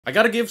I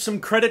gotta give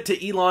some credit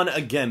to Elon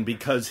again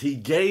because he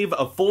gave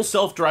a full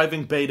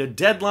self-driving beta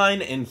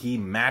deadline and he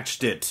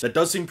matched it. That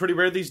does seem pretty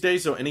rare these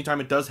days, so anytime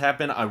it does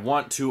happen, I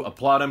want to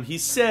applaud him. He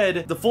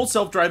said the full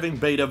self-driving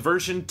beta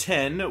version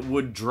 10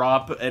 would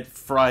drop at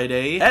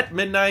Friday at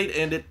midnight,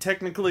 and it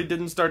technically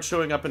didn't start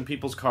showing up in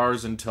people's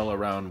cars until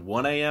around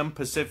 1 a.m.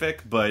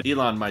 Pacific, but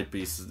Elon might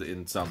be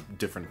in some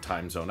different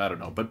time zone, I don't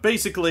know. But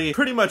basically,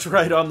 pretty much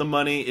right on the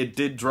money. It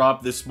did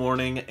drop this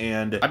morning,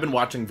 and I've been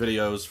watching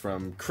videos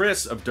from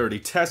Chris of Dirty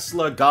Tesla,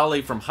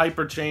 Gali from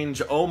Hyperchange,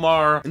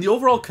 Omar, and the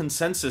overall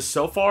consensus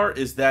so far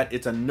is that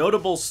it's a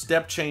notable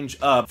step change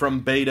up from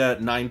beta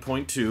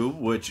 9.2,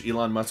 which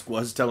Elon Musk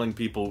was telling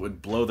people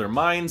would blow their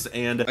minds.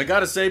 And I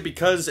gotta say,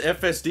 because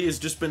FSD has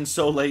just been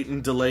so late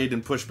and delayed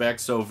and pushed back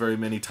so very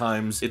many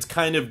times, it's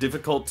kind of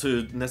difficult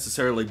to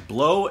necessarily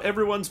blow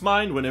everyone's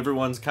mind when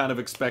everyone's kind of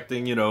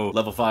expecting, you know,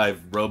 level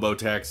 5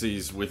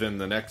 robo-taxis within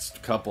the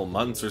next couple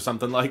months or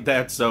something like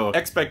that. So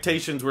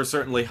expectations were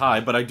certainly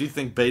high, but I do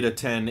think beta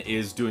 10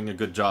 is doing a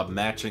good job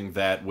matching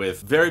that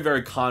with very,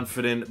 very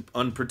confident,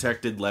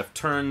 unprotected left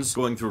turns,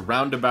 going through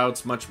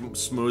roundabouts much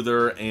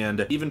smoother,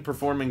 and even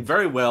performing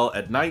very well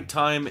at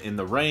nighttime in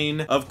the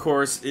rain. Of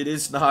course, it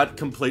is not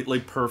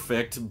completely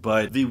perfect,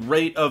 but the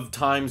rate of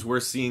times we're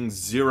seeing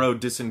zero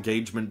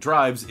disengagement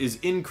drives is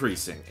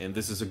increasing, and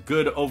this is a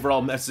good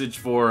overall message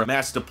for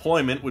mass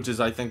deployment, which is,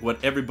 I think, what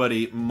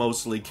everybody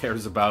mostly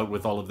cares about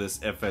with all of this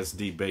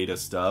FSD beta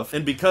stuff.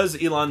 And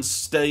because Elon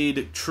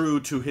stayed true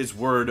to his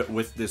word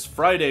with this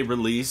Friday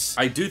release,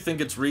 I do think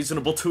it's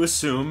reasonable to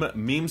assume,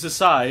 memes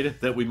aside,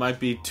 that we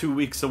might be 2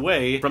 weeks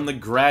away from the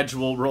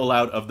gradual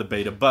rollout of the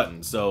beta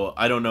button. So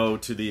I don't know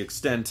to the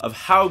extent of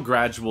how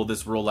gradual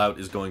this rollout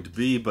is going to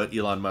be, but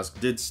Elon Musk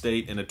did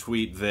state in a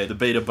tweet that the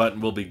beta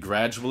button will be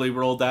gradually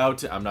rolled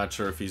out. I'm not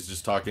sure if he's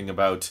just talking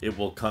about it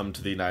will come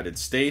to the United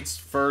States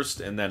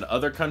first and then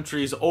other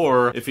countries,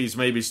 or if he's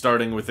maybe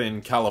starting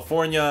within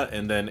California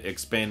and then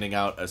expanding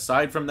out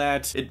aside from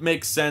that. It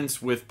makes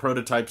sense with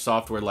prototype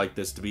software like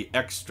this to be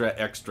extra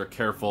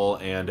careful,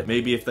 and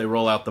maybe if they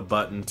roll out the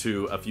button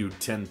to a few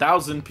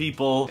 10,000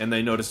 people and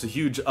they notice a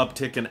huge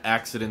uptick in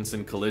accidents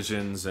and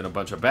collisions and a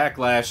bunch of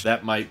backlash,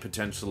 that might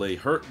potentially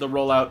hurt the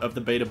rollout of the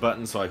beta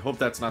button, so I hope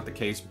that's not the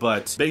case.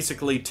 But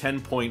basically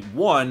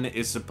 10.1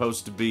 is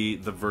supposed to be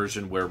the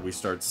version where we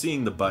start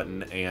seeing the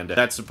button, and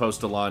that's supposed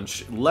to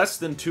launch less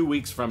than 2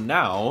 weeks from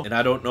now. And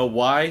I don't know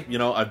why, you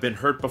know, I've been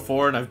hurt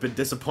before and I've been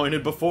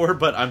disappointed before,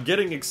 but I'm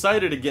getting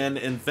excited again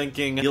and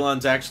thinking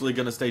Elon's actually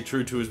going to stay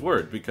true to his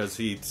word, because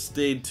he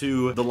stayed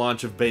to the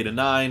launch of beta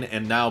 9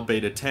 and now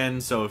beta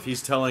 10. So if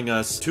he's telling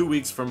us 2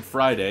 weeks from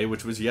Friday,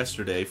 which was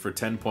yesterday, for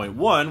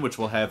 10.1, which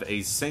will have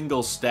a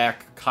single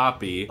stack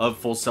copy of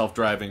full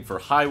self-driving for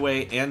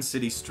highway and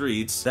city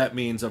streets, that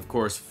means, of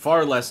course,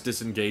 far less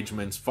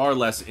disengagements, far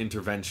less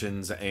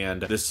interventions,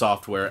 and this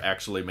software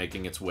actually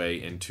making its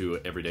way into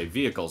everyday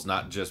vehicles,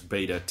 not just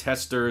beta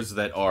testers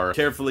that are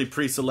carefully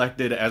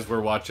pre-selected as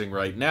we're watching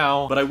right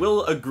now. But I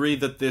will agree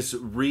that this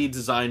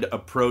redesigned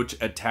approach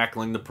at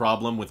tackling the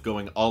problem with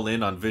going all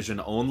in on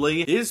vision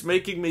only is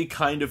making me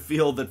kind of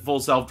feel that full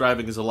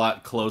self-driving is a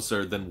lot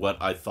closer than what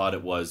I thought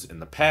it was in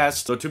the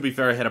past. So to be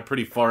fair, I had a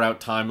pretty far out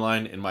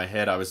timeline in my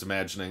head. I was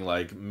imagining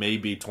like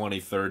maybe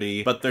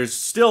 2030, but there's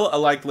still a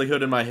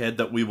likelihood in my head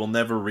that we will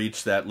never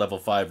reach that level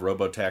 5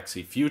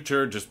 robotaxi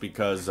future, just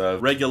because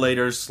of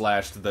regulators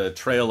slash the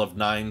trail of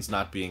nines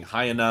not being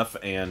high enough.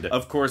 And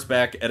of course,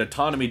 back at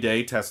Autonomy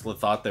Day, Tesla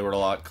thought they were a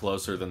lot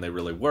closer than they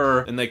really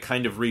were, and they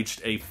kind of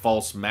reached a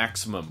false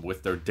maximum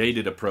with their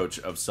dated approach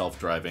of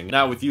self-driving.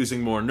 Now, with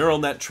using more neural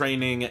net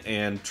training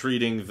and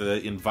treating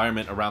the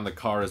environment around the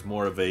car as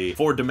more of a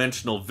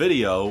four-dimensional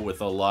video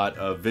with a lot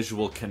of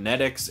visual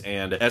kinetics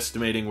and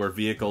estimating where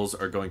vehicles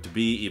are going to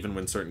be even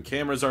when certain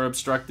cameras are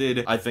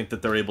obstructed, I think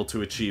that they're able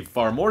to achieve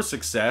far more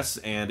success,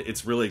 and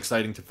it's really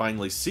exciting to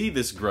finally see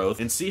this growth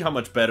and see how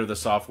much better the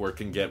software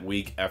can get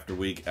week after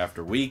week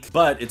after week.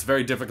 But it's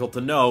very difficult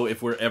to know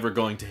if we're ever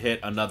going to hit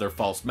another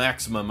false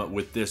maximum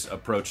with this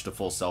approach to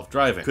full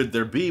self-driving. Could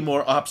there be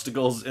more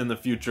obstacles in the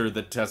future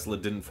that Tesla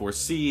didn't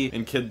foresee,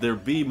 and could there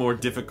be more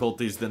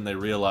difficulties than they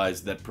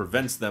realized that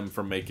prevents them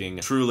from making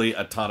truly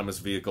autonomous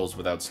vehicles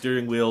without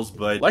steering wheels?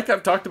 But like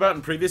I've talked about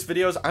in previous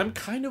videos, I'm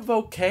kind of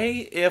okay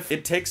if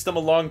it takes them a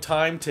long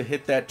time to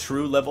hit that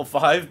true level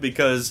 5,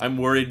 because I'm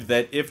worried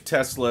that if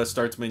Tesla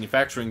starts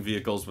manufacturing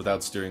vehicles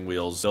without steering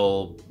wheels,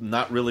 there'll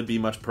not really be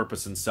much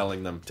purpose in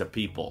selling them to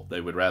people.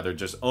 They would rather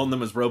just own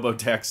them as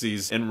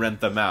robo-taxis and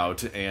rent them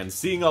out. And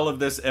seeing all of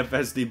this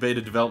FSD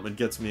beta development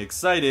gets me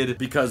excited,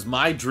 because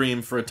my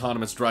dream for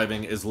autonomous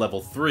driving is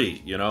level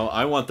 3. You know,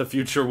 I want the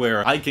future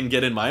where I can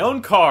get in my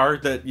own car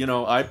that, you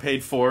know, I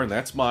paid for and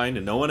that's mine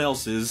and no one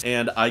else's,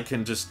 and I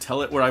can just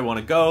tell it where I want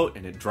to go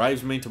and it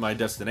drives me to my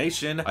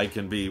destination. I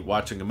can be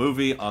watching a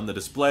movie on the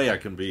display, I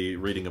can be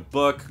reading a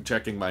book,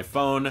 checking my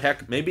phone,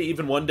 heck, maybe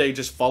even one day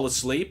just fall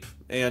asleep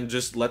and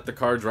just let the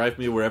car drive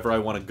me wherever I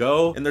want to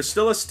go. And there's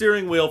still a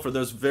steering wheel for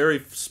those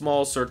very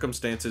small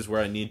circumstances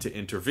where I need to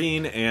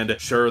intervene, and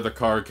sure, the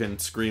car can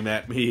scream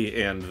at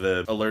me and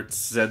the alert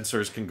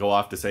sensors can go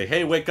off to say,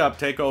 hey, wake up,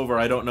 take over,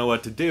 I don't know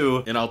what to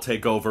do, and I'll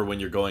take over when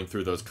you're going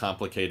through those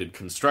complicated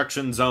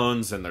construction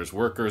zones and there's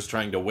workers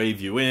trying to wave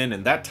you in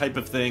and that type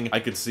of thing. I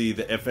could see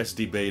the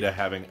FSD Beta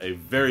having a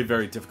very,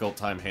 very difficult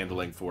time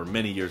handling for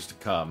many years to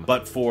come.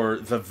 But for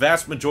the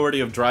vast majority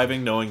of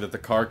driving, knowing that the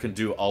car can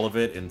do all of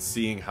it and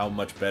seeing how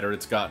much better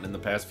it's gotten in the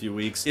past few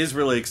weeks is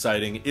really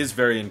exciting, is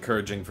very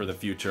encouraging for the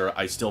future.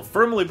 I still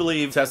firmly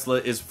believe Tesla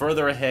is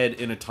further ahead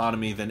in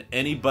autonomy than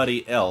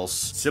anybody else,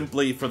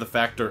 simply for the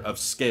factor of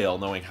scale,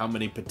 knowing how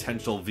many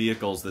potential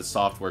vehicles this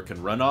software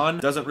can run on.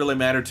 Doesn't really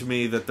matter to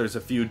me that there's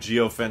a few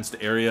geo-fenced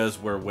areas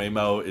where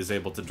Waymo is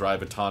able to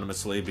drive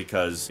autonomously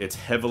because it's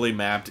heavily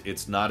mapped,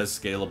 it's not as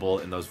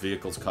scalable, and those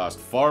vehicles cost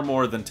far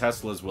more than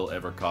Teslas will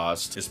ever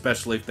cost,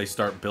 especially if they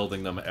start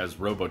building them as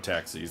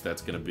robo-taxis.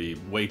 That's going to be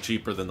way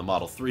cheaper than the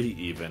Model 3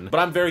 even. But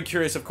I'm very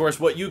curious, of course,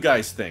 what you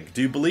guys think.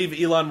 Do you believe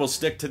Elon will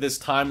stick to this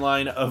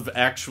timeline of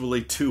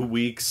actually 2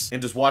 weeks?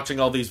 And does watching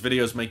all these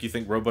videos make you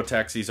think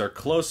robo-taxis are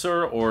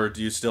closer, or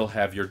do you still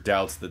have your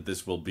doubts that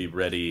this will be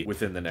ready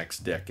within the next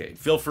decade?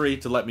 Feel free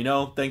to let me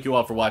know. Thank you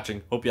all for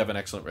watching. Hope you have an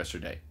excellent rest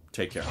of your day.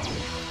 Take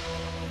care.